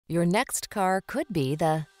Your next car could be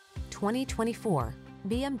the 2024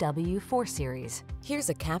 BMW 4 Series. Here's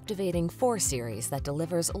a captivating 4 Series that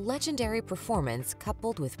delivers legendary performance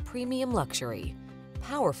coupled with premium luxury.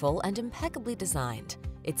 Powerful and impeccably designed,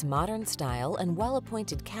 its modern style and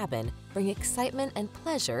well-appointed cabin bring excitement and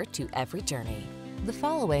pleasure to every journey. The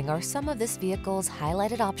following are some of this vehicle's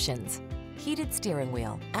highlighted options: heated steering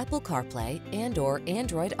wheel, Apple CarPlay and/or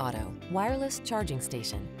Android Auto, wireless charging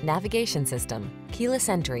station, navigation system, keyless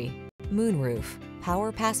entry, moonroof,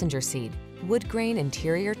 power passenger seat, wood grain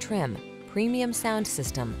interior trim, premium sound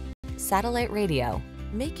system, satellite radio.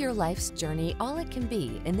 Make your life's journey all it can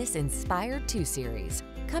be in this inspired 2 Series.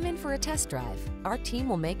 Come in for a test drive. Our team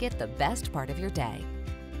will make it the best part of your day.